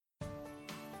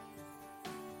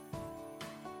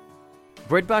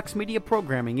Breadbox Media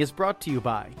programming is brought to you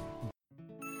by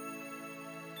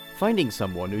finding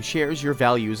someone who shares your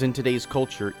values in today's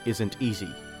culture isn't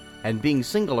easy, and being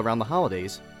single around the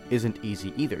holidays isn't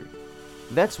easy either.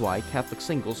 That's why Catholic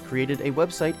Singles created a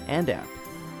website and app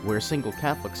where single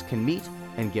Catholics can meet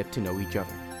and get to know each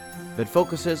other that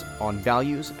focuses on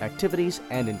values, activities,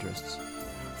 and interests.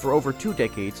 For over 2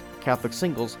 decades, Catholic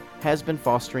Singles has been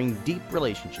fostering deep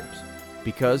relationships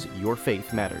because your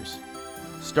faith matters.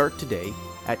 Start today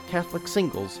at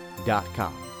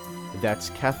CatholicSingles.com. That's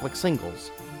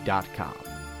CatholicSingles.com.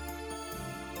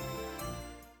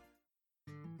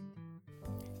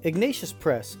 Ignatius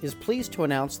Press is pleased to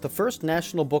announce the first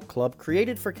national book club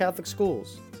created for Catholic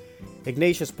schools.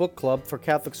 Ignatius Book Club for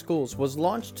Catholic Schools was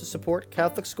launched to support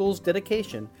Catholic schools'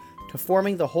 dedication to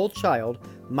forming the whole child,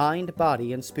 mind,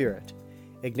 body, and spirit.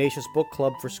 Ignatius Book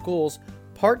Club for Schools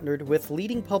partnered with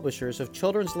leading publishers of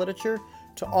children's literature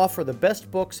to offer the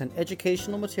best books and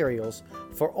educational materials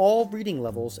for all reading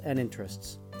levels and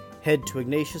interests. Head to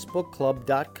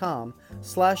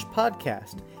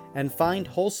ignatiusbookclub.com/podcast and find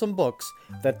wholesome books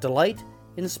that delight,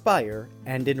 inspire,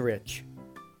 and enrich.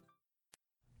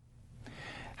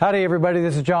 Howdy, everybody.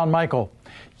 This is John Michael.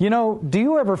 You know, do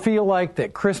you ever feel like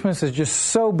that Christmas is just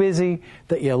so busy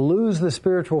that you lose the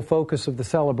spiritual focus of the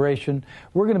celebration?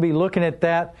 We're going to be looking at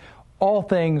that. All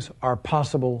things are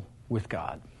possible with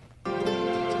God.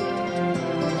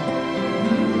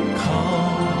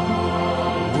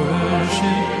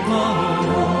 Worship the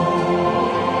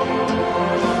Lord,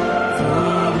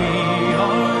 for we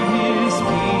are His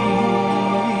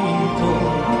people,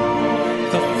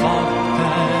 the flock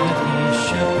that He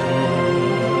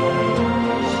shepherds.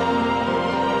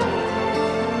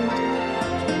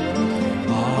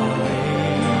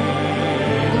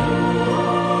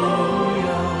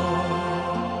 Alleluia.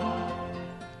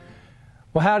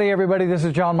 Well, howdy, everybody. This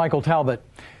is John Michael Talbot.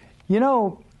 You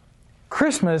know,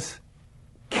 Christmas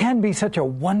can be such a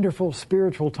wonderful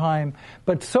spiritual time,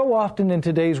 but so often in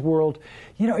today's world,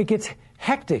 you know, it gets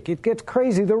hectic, it gets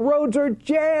crazy, the roads are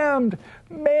jammed.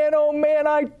 Man, oh man,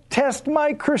 I test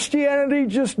my Christianity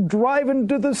just driving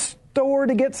to the store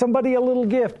to get somebody a little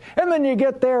gift. And then you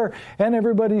get there and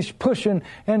everybody's pushing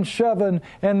and shoving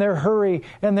and they're hurry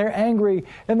and they're angry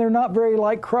and they're not very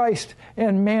like Christ.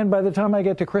 And man, by the time I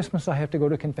get to Christmas, I have to go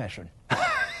to confession.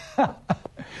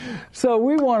 So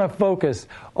we want to focus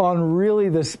on really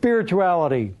the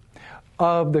spirituality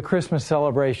of the Christmas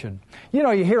celebration. You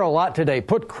know, you hear a lot today,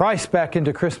 put Christ back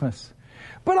into Christmas.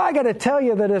 But I got to tell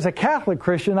you that as a Catholic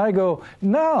Christian, I go,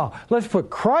 no, let's put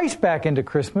Christ back into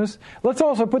Christmas. Let's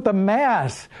also put the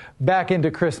Mass back into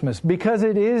Christmas, because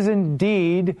it is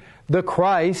indeed the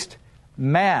Christ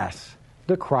Mass.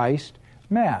 The Christ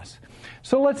Mass.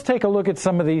 So let's take a look at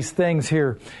some of these things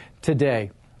here today.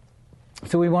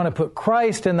 So we want to put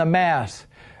Christ and the Mass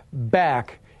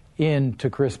back into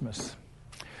Christmas.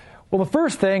 Well, the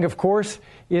first thing, of course,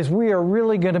 is we are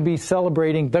really going to be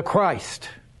celebrating the Christ,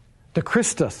 the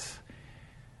Christus.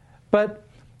 But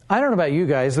I don't know about you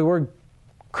guys, the word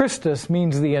Christus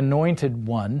means the anointed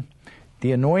one,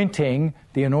 the anointing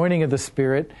of the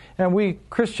Spirit, and we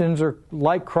Christians are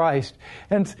like Christ.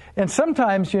 And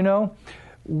sometimes, you know,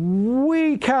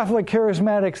 we Catholic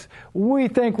charismatics, we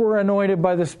think we're anointed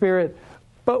by the Spirit,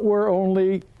 but we're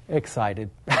only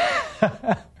excited.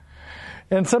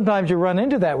 And sometimes you run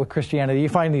into that with Christianity. You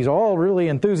find these all really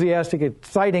enthusiastic,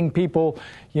 exciting people.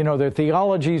 You know, their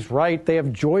theology's right. They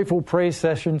have joyful praise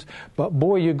sessions. But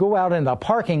boy, you go out in the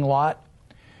parking lot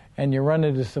and you run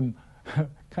into some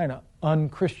kind of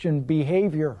unchristian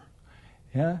behavior.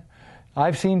 Yeah?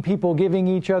 I've seen people giving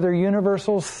each other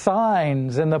universal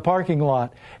signs in the parking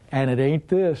lot, and it ain't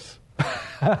this.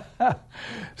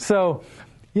 So,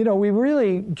 you know, we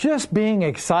really, just being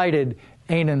excited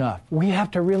ain't enough. We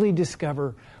have to really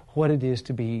discover what it is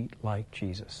to be like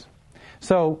Jesus.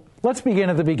 So let's begin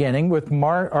at the beginning with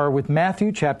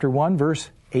Matthew chapter 1, verse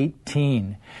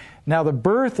 18. Now the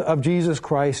birth of Jesus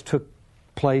Christ took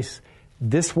place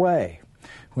this way.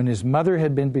 When his mother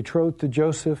had been betrothed to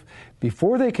Joseph,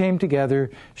 before they came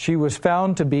together, she was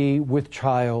found to be with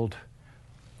child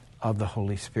of the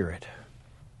Holy Spirit.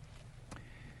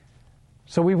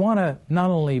 So we want to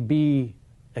not only be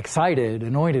excited,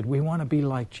 anointed, we want to be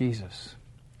like Jesus.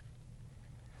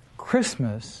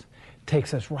 Christmas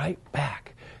takes us right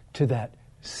back to that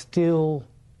still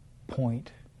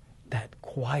point, that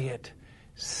quiet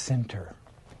center,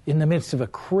 in the midst of a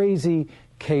crazy,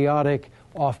 chaotic,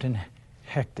 often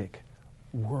hectic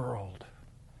world.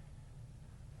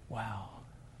 Wow.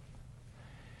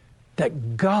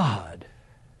 That God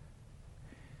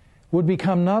would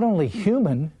become not only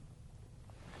human,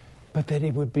 but that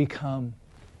he would become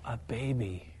a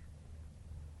baby.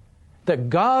 that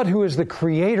God, who is the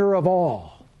creator of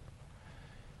all,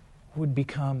 would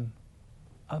become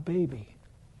a baby,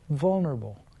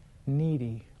 vulnerable,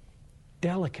 needy,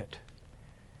 delicate,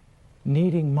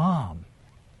 needing mom,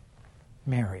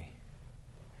 Mary,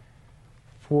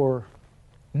 for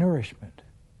nourishment,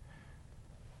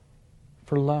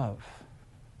 for love,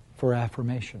 for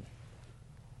affirmation.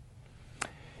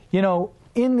 You know,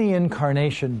 in the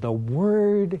incarnation, the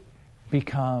Word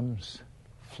becomes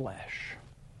flesh.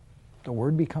 The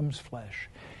Word becomes flesh.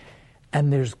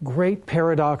 And there's great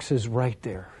paradoxes right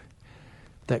there.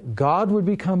 That God would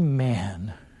become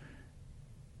man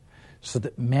so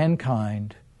that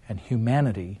mankind and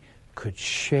humanity could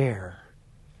share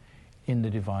in the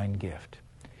divine gift.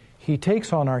 He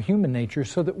takes on our human nature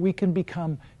so that we can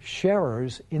become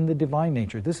sharers in the divine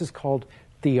nature. This is called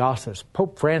theosis.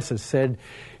 Pope Francis said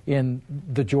in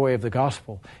The Joy of the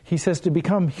Gospel, he says to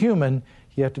become human,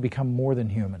 you have to become more than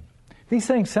human. These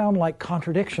things sound like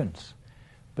contradictions,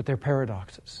 but they're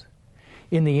paradoxes.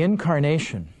 In the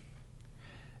incarnation,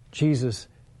 Jesus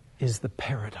is the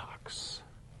paradox.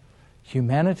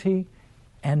 Humanity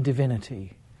and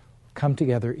divinity come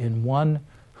together in one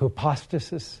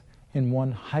hypostasis, in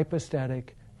one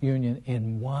hypostatic union,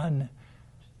 in one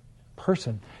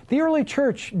person. The early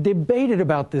church debated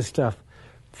about this stuff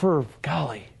for,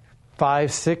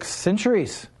 5, 6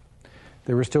 centuries.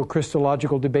 There were still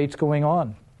Christological debates going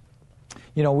on.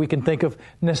 You know, we can think of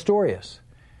Nestorius,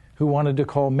 who wanted to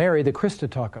call Mary the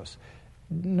Christotokos.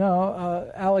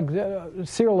 No,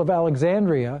 Cyril of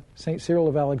Alexandria, St. Cyril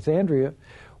of Alexandria,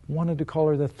 wanted to call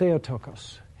her the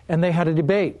Theotokos. And they had a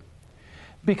debate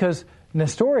because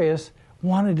Nestorius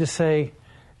wanted to say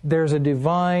there's a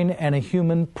divine and a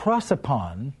human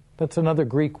prosopon, that's another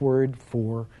Greek word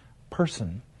for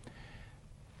person,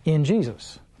 in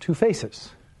Jesus, 2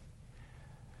 faces.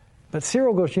 But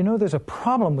Cyril goes, you know, there's a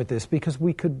problem with this because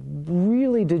we could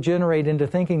really degenerate into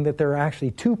thinking that there are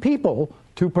actually 2 people,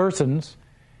 2 persons,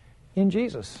 in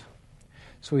Jesus.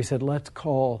 So he said, let's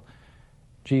call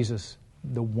Jesus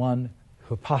the one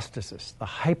hypostasis, the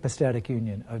hypostatic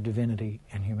union of divinity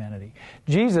and humanity.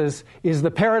 Jesus is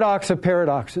the paradox of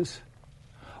paradoxes.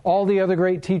 All the other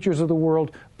great teachers of the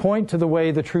world point to the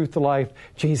way, the truth, the life.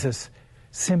 Jesus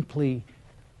simply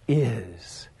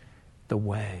is the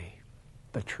way,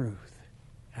 the truth,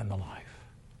 and the life.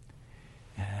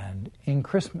 And in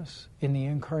Christmas, in the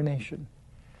incarnation,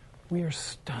 we are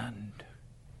stunned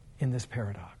in this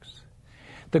paradox.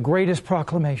 The greatest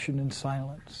proclamation in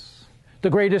silence, the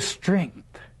greatest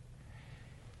strength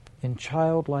in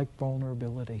childlike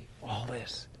vulnerability, all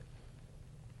this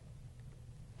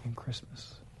in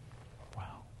Christmas.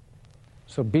 Wow.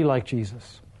 So be like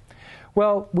Jesus.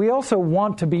 Well, we also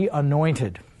want to be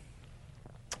anointed.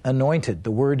 Anointed.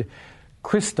 The word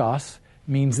Christos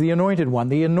means the anointed one.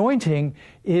 The anointing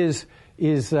is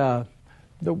the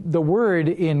word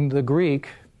in the Greek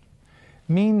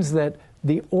means that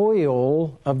the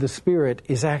oil of the Spirit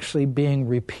is actually being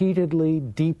repeatedly,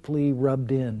 deeply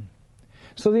rubbed in.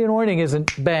 So the anointing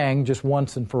isn't bang, just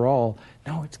once and for all.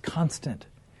 No, it's constant.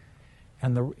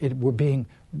 And we're being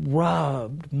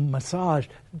rubbed,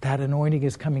 massaged. That anointing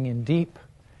is coming in deep,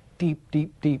 deep,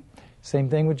 deep, deep. Same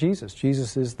thing with Jesus.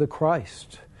 Jesus is the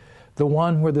Christ, the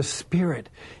one where the Spirit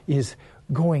is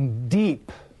going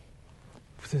deep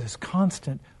through this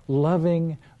constant,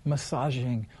 loving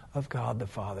massaging of God the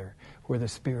Father, where the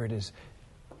Spirit is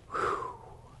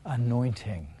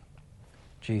anointing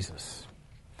Jesus.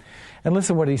 And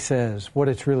listen what he says, what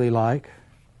it's really like.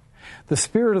 The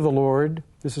Spirit of the Lord,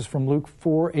 this is from Luke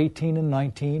 4:18 and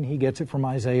 19. He gets it from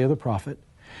Isaiah the prophet.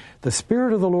 The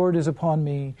Spirit of the Lord is upon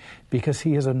me because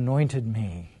He has anointed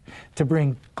me to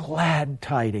bring glad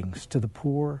tidings to the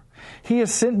poor. He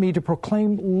has sent me to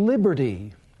proclaim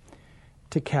liberty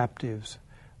to captives,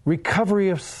 recovery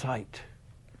of sight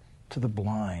to the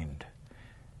blind,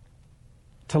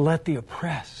 to let the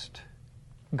oppressed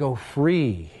go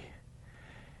free,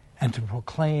 and to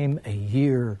proclaim a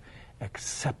year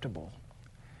acceptable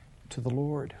to the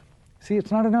Lord. See,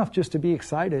 it's not enough just to be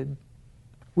excited.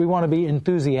 We want to be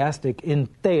enthusiastic in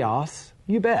theos,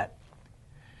 you bet.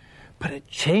 But it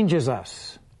changes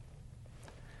us.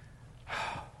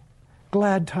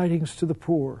 Glad tidings to the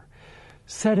poor,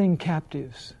 setting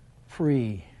captives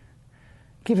free,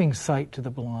 giving sight to the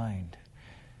blind.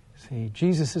 See,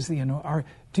 Jesus is the anointed.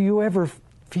 Do you ever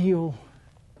feel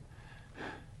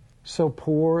so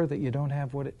poor that you don't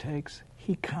have what it takes?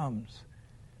 He comes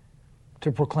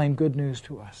to proclaim good news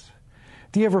to us.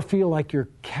 Do you ever feel like you're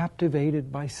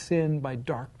captivated by sin, by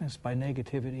darkness, by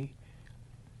negativity?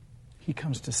 He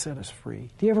comes to set us free.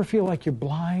 Do you ever feel like you're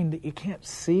blind, that you can't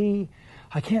see?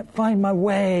 I can't find my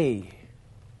way.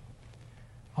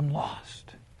 I'm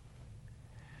lost.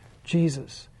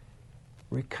 Jesus,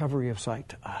 recovery of sight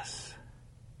to us.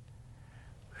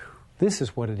 This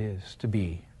is what it is to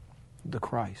be the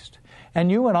Christ.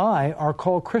 And you and I are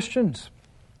called Christians.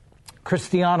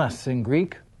 Christianos in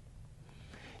Greek.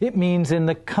 It means in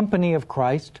the company of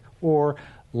Christ or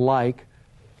like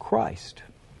Christ.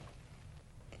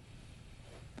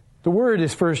 The word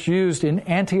is first used in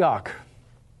Antioch.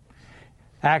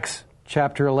 Acts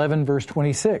chapter 11, verse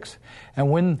 26.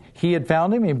 And when he had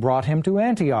found him, he brought him to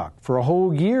Antioch. For a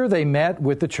whole year they met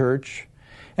with the church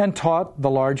and taught a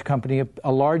large company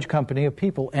of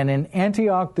people. And in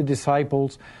Antioch the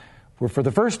disciples were for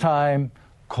the first time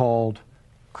called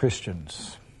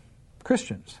Christians.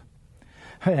 Christians.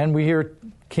 And we hear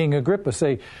King Agrippa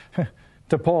say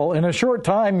to Paul, in a short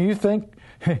time you think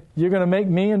you're going to make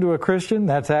me into a Christian?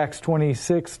 That's Acts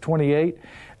 26:28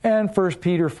 and 1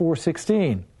 Peter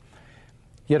 4:16.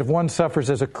 Yet if one suffers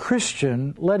as a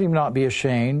Christian, let him not be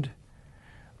ashamed,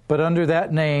 but under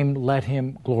that name let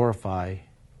him glorify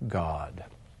God.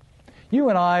 You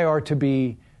and I are to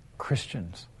be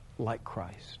Christians like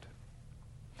Christ.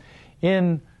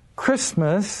 In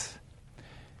Christmas,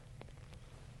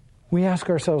 we ask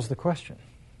ourselves the question,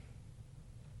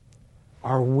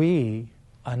 are we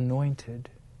anointed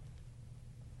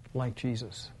like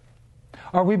Jesus?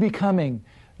 Are we becoming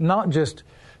not just,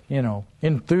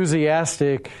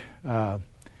 enthusiastic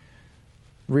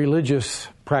religious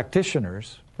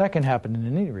practitioners? That can happen in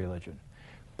any religion.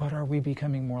 But are we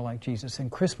becoming more like Jesus? In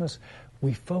Christmas,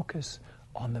 we focus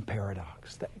on the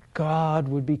paradox that God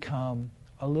would become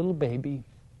a little baby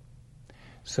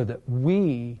so that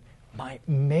we might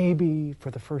maybe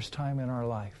for the first time in our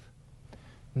life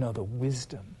know the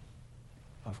wisdom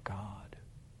of God.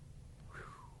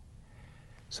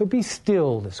 So be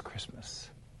still this Christmas.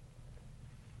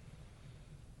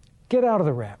 Get out of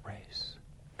the rat race.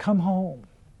 Come home.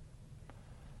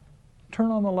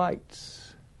 Turn on the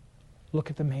lights. Look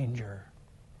at the manger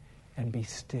and be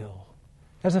still.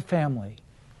 As a family,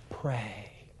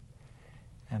 pray.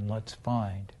 And let's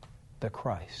find the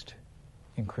Christ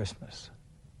in Christmas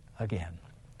again.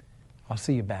 I'll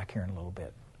see you back here in a little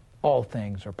bit. All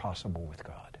things are possible with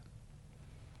God.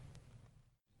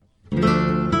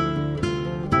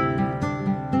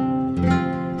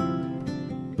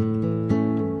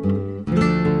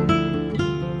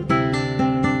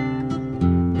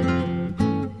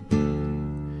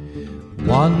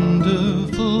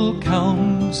 Wonderful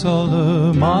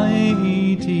Counselor,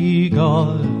 mighty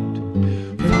God,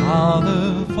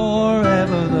 Father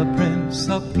forever, the Prince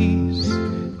of Peace,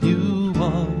 you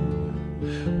are.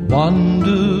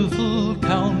 Wonderful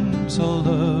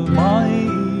Counselor,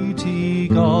 mighty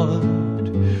God,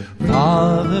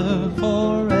 Father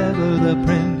forever, the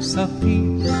Prince of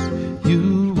Peace,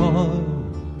 you are.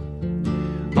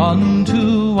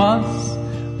 Unto us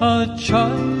a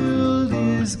child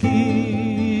is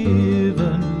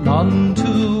given,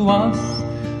 unto us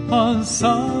a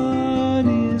son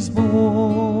is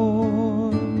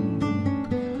born.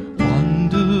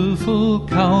 Wonderful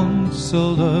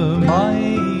Counselor,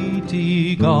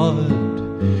 mighty God,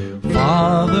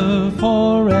 Father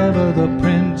forever, the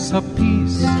Prince of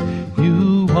Peace,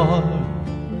 you are.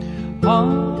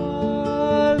 Hallelujah.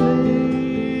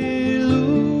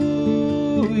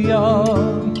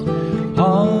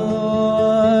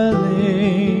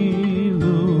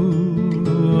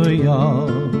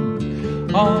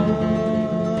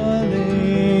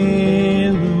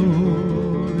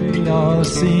 Hallelujah,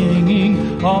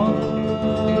 singing hallelujah.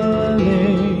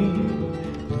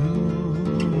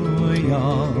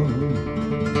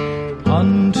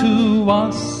 Unto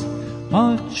us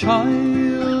a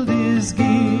child is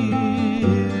given,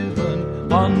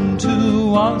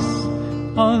 unto us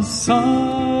a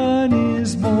son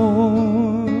is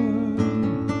born.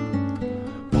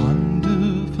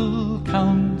 Wonderful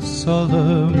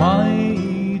Counselor,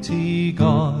 mighty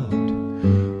God,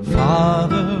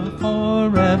 Father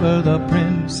forever, the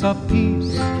Prince of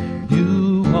Peace,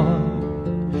 you are.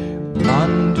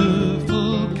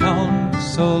 Wonderful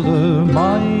Counselor,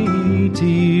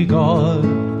 mighty God,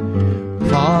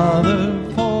 Father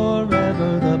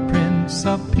forever, the Prince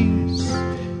of Peace,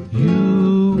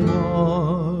 you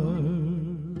are.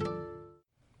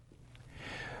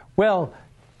 Well,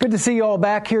 good to see you all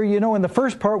back here. You know, in the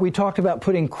first part, we talked about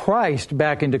putting Christ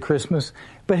back into Christmas.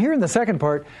 But here in the second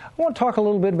part, I want to talk a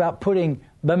little bit about putting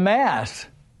the Mass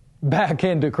back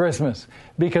into Christmas.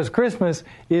 Because Christmas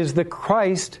is the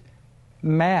Christ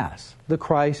Mass. The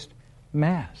Christ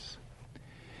Mass.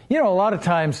 You know, a lot of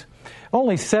times,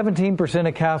 only 17%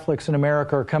 of Catholics in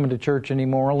America are coming to church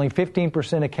anymore. Only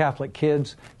 15% of Catholic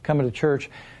kids coming to church.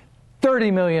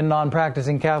 30 million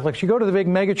non-practicing Catholics. You go to the big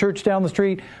megachurch down the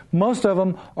street, most of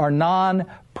them are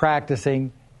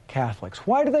non-practicing Catholics.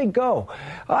 Why do they go?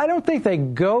 I don't think they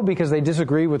go because they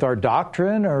disagree with our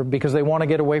doctrine or because they want to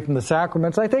get away from the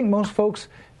sacraments. I think most folks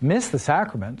miss the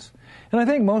sacraments. And I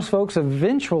think most folks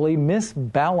eventually miss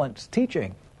balanced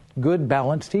teaching, good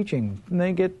balanced teaching. And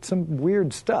they get some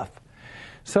weird stuff.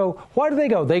 So why do they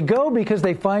go? They go because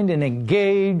they find an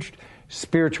engaged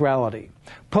spirituality.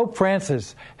 Pope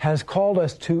Francis has called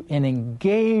us to an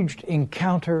engaged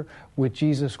encounter with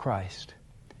Jesus Christ.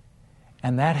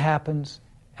 And that happens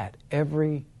at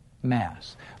every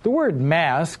Mass. The word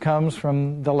Mass comes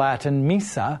from the Latin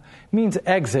missa, means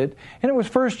exit, and it was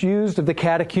first used of the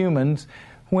catechumens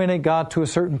when it got to a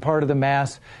certain part of the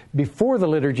Mass before the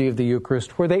liturgy of the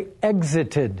Eucharist where they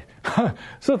exited.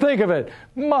 So think of it.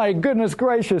 My goodness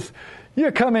gracious,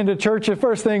 you come into church, the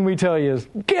first thing we tell you is,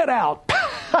 get out!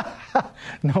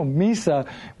 No, missa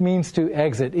means to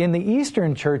exit. In the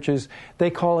Eastern churches, they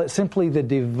call it simply the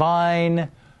divine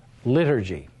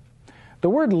liturgy. The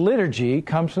word liturgy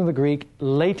comes from the Greek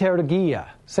liturgia.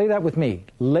 Say that with me,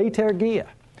 liturgia.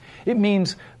 It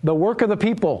means the work of the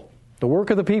people, the work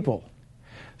of the people.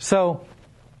 So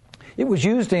it was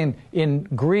used in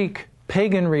Greek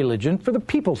pagan religion for the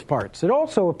people's parts. It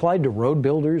also applied to road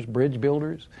builders, bridge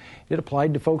builders. It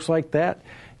applied to folks like that.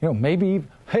 You know, maybe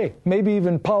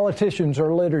even politicians are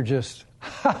liturgists.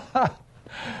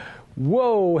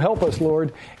 Whoa, help us,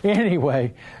 Lord.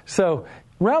 Anyway, so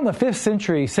around the 5th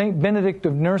century, St. Benedict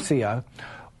of Nursia,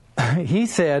 he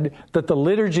said that the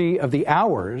liturgy of the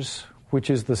hours, which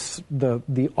is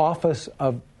the office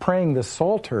of praying the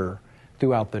Psalter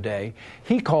throughout the day,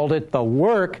 he called it the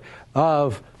work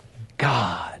of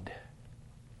God.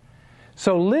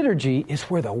 So liturgy is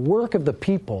where the work of the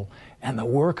people and the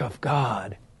work of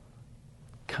God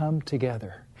come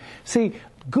together. See,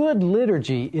 good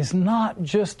liturgy is not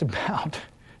just about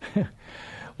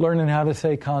learning how to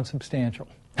say consubstantial.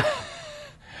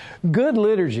 Good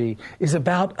liturgy is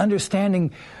about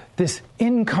understanding this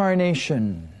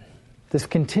incarnation, this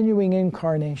continuing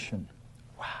incarnation.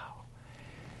 Wow.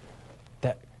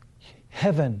 That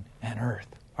heaven and earth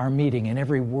are meeting in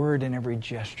every word and every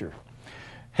gesture.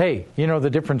 Hey, you know the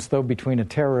difference, though, between a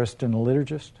terrorist and a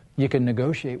liturgist? You can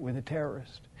negotiate with a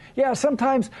terrorist. Yeah,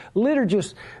 sometimes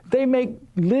liturgists, they make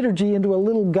liturgy into a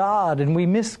little god, and we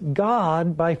miss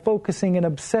God by focusing and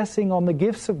obsessing on the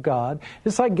gifts of God.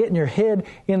 It's like getting your head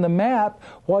in the map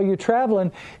while you're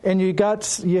traveling, and you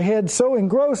got your head so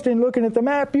engrossed in looking at the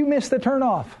map, you miss the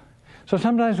turnoff. So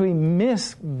sometimes we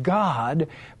miss God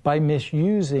by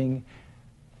misusing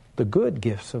the good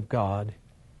gifts of God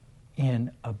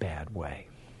in a bad way.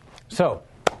 So,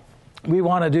 we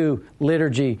want to do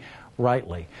liturgy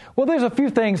rightly. Well, there's a few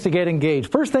things to get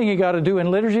engaged. First thing you got to do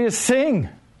in liturgy is sing.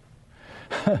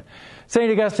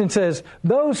 St. Augustine says,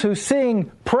 those who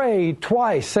sing pray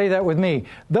twice. Say that with me.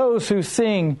 Those who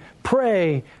sing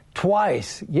pray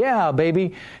twice. Yeah,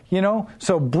 baby. You know,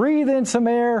 so breathe in some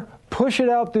air, push it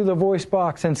out through the voice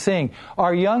box and sing.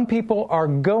 Our young people are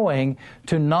going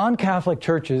to non-Catholic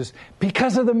churches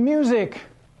because of the music.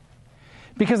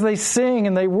 Because they sing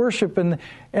and they worship and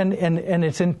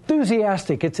it's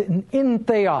enthusiastic. It's in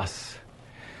theos.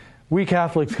 We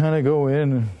Catholics kind of go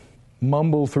in and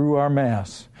mumble through our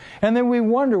Mass. And then we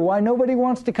wonder why nobody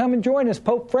wants to come and join us.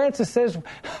 Pope Francis says,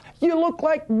 you look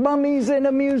like mummies in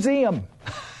a museum.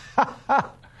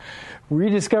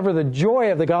 Rediscover the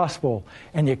joy of the gospel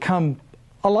and you come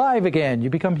alive again. You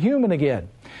become human again.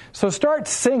 So start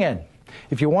singing.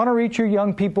 If you want to reach your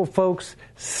young people, folks,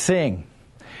 sing.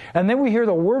 And then we hear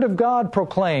the Word of God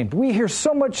proclaimed. We hear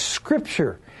so much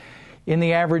Scripture in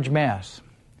the average Mass.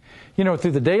 You know,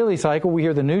 through the daily cycle, we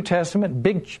hear the New Testament,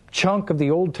 big chunk of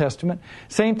the Old Testament.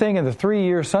 Same thing in the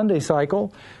 3-year Sunday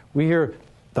cycle. We hear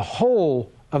the whole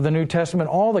of the New Testament,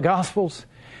 all the Gospels.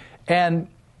 And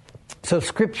so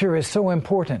Scripture is so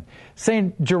important.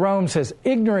 St. Jerome says,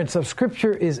 ignorance of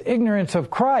Scripture is ignorance of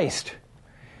Christ.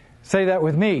 Say that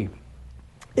with me.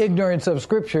 Ignorance of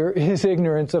Scripture is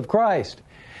ignorance of Christ.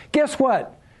 Guess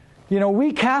what? You know,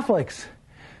 we Catholics,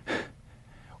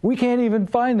 we can't even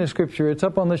find the Scripture. It's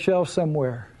up on the shelf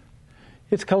somewhere.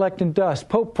 It's collecting dust.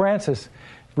 Pope Francis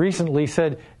recently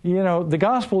said, you know, the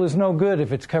gospel is no good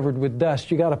if it's covered with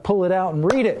dust. You got to pull it out and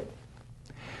read it.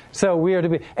 So we are to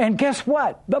be. And guess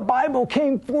what? The Bible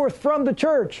came forth from the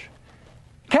church.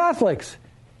 Catholics,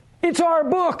 it's our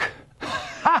book.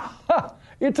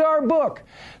 It's our book.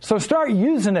 So start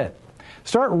using it.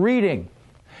 Start reading.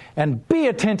 And be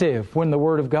attentive when the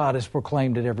Word of God is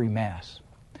proclaimed at every Mass.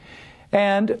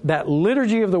 And that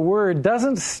liturgy of the Word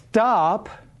doesn't stop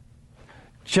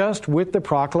just with the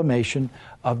proclamation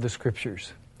of the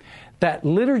Scriptures. that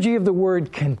liturgy of the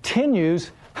Word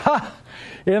continues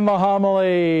in the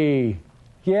homily.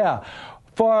 Yeah,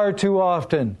 far too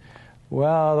often.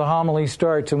 Well, the homily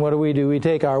starts, and what do? We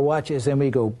take our watches and we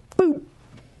go, boop.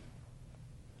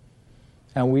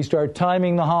 And we start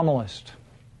timing the homilist.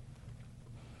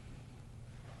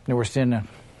 And we're standing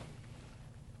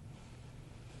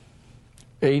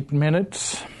 8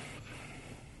 minutes,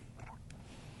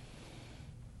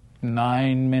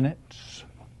 9 minutes,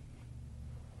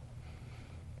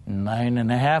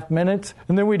 9.5 minutes,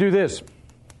 and then we do this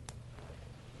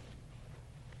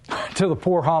to the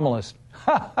poor homilist.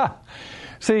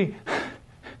 See,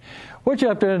 what you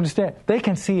have to understand, they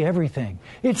can see everything.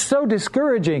 It's so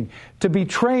discouraging to be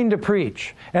trained to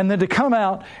preach and then to come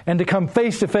out and to come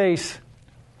face to face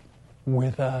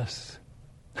with us.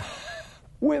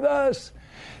 With us.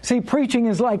 See, preaching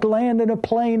is like landing a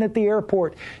plane at the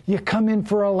airport. You come in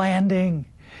for a landing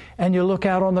and you look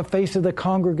out on the face of the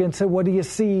congregant and say, what do you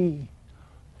see?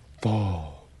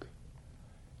 Fog.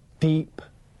 Deep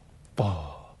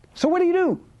fog. So what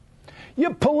do?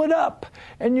 You pull it up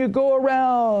and you go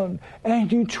around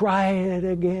and you try it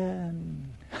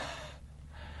again.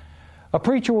 A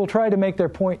preacher will try to make their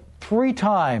point 3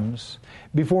 times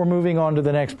before moving on to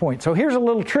the next point. So here's a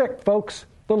little trick, folks,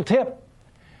 little tip.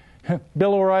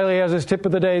 Bill O'Reilly has his tip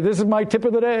of the day. This is my tip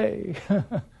of the day.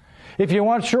 If you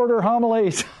want shorter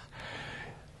homilies,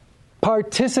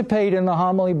 participate in the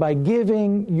homily by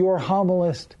giving your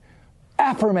homilist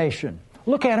affirmation.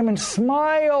 Look at him and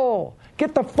smile.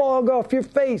 Get the fog off your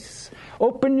face.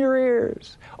 Open your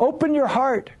ears. Open your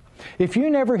heart. If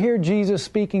you never hear Jesus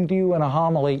speaking to you in a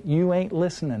homily, you ain't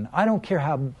listening. I don't care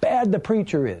how bad the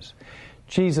preacher is.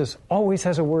 Jesus always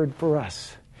has a word for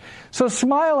us. So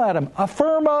smile at him,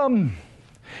 affirm him,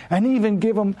 and even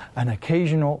give him an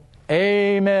occasional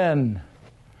amen.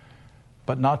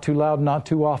 But not too loud, not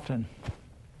too often.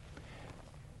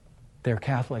 They're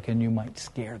Catholic and you might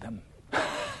scare them.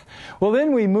 Well,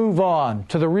 then we move on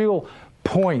to the real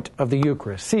point of the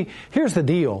Eucharist. See, here's the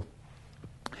deal.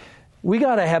 We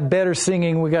got to have better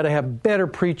singing. We got to have better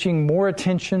preaching, more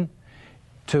attention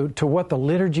to what the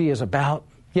liturgy is about.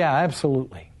 Yeah,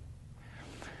 absolutely.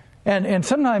 And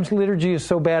sometimes liturgy is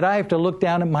so bad, I have to look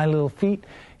down at my little feet,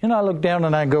 and I look down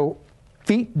and I go,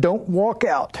 feet don't walk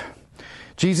out.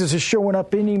 Jesus is showing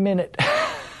up any minute.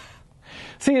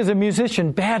 See, as a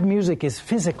musician, bad music is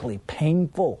physically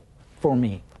painful for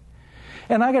me.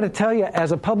 And I got to tell you,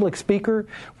 as a public speaker,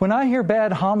 when I hear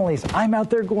bad homilies, I'm out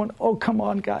there going, oh, come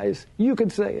on, guys. You can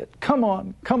say it. Come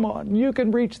on. You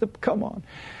can reach come on.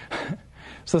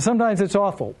 So sometimes it's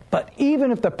awful. But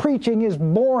even if the preaching is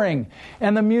boring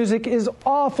and the music is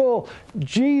awful,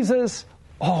 Jesus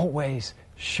always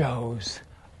shows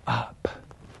up.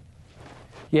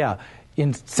 Yeah,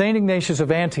 in St. Ignatius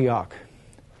of Antioch,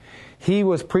 he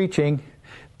was preaching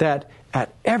that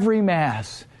at every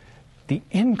Mass, the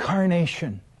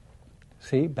incarnation,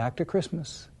 see, back to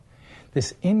Christmas,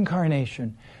 this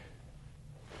incarnation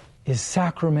is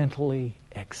sacramentally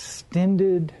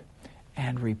extended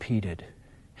and repeated.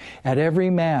 At every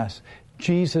Mass,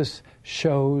 Jesus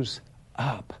shows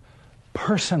up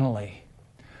personally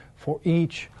for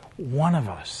each one of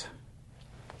us.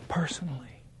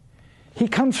 Personally. He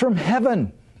comes from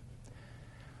heaven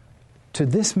to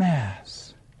this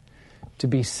Mass to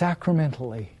be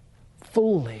sacramentally,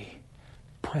 fully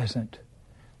present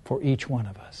for each one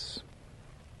of us.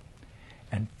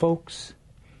 And folks,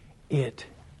 it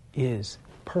is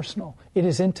personal. It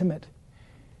is intimate.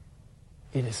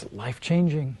 It is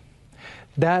life-changing.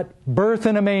 That birth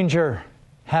in a manger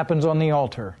happens on the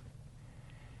altar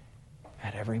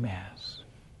at every Mass.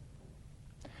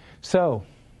 So,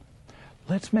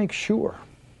 let's make sure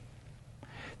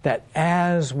that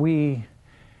as we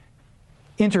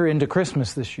enter into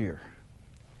Christmas this year,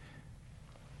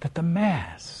 that the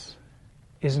Mass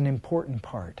is an important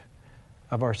part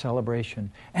of our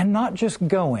celebration. And not just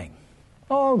going.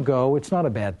 Oh, go. It's not a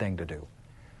bad thing to do.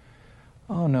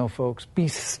 Oh, no, folks. Be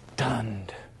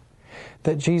stunned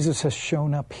that Jesus has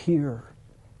shown up here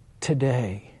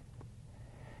today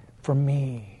for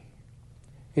me.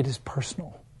 It is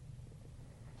personal.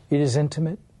 It is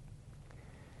intimate.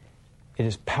 It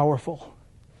is powerful.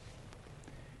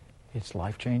 It's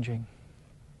life-changing.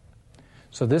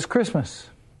 So this Christmas,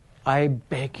 I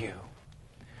beg you,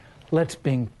 let's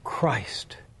bring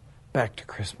Christ back to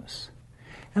Christmas.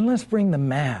 And let's bring the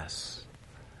Mass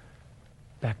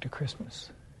back to Christmas.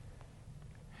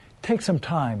 Take some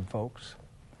time, folks.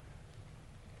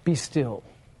 Be still.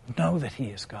 Know that He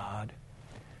is God.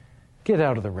 Get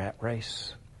out of the rat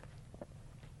race.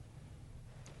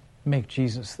 Make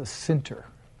Jesus the center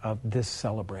of this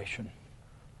celebration.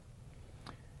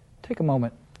 Take a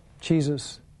moment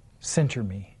Jesus, center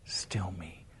me, still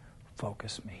me,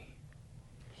 focus me.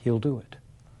 He'll do it.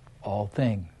 All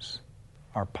things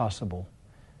are possible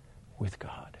with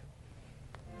God.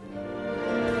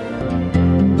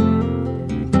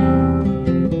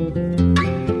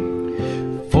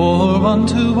 For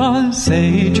unto us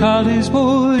a child is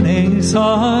born, a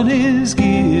son is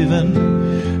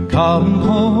given. Come,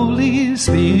 Holy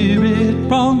Spirit,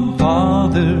 from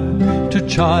Father to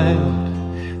child.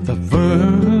 The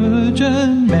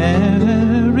Virgin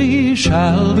Mary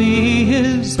shall be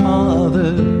his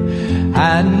mother,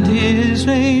 and his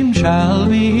name shall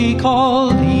be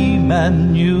called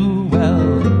Emmanuel.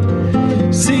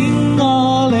 Sing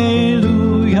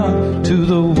Alleluia to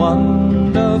the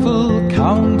wonderful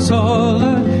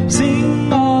Counselor.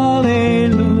 Sing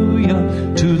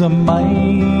Alleluia to the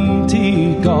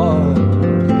mighty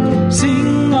God.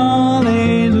 Sing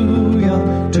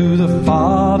Alleluia to the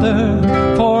Father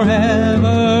forever,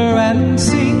 and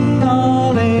sing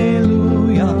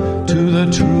Alleluia to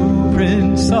the true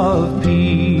Prince of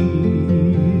Peace.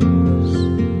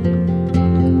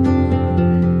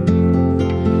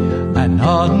 And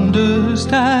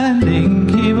understanding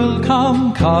he will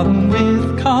come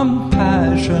with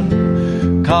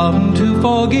compassion, come to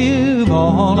forgive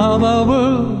all of our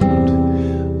world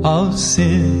of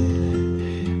sin.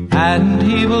 And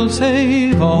he will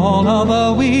save all of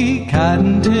the weak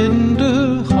and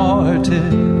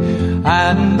tender-hearted,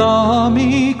 and the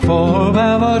meek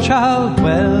forever shall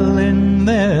dwell in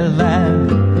their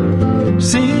land.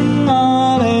 Sing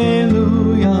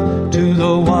Alleluia to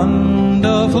the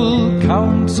wonderful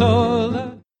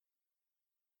Counselor.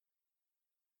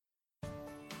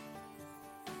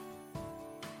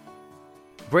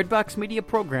 Breadbox Media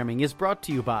programming is brought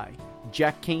to you by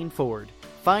Jack Kane Ford.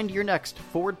 Find your next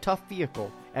Ford Tough vehicle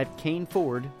at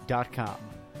caneford.com.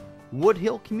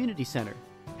 Woodhill Community Center.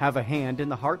 Have a hand in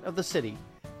the heart of the city.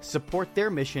 Support their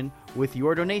mission with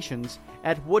your donations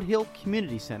at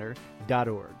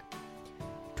woodhillcommunitycenter.org.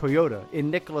 Toyota in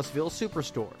Nicholasville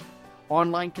Superstore.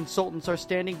 Online consultants are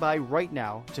standing by right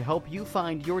now to help you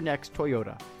find your next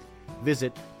Toyota.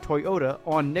 Visit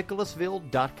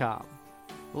toyotaonnicholasville.com.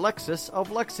 Lexus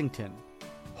of Lexington.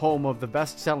 Home of the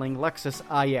best-selling Lexus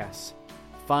IS.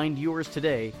 Find yours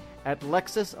today at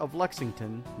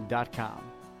lexusoflexington.com.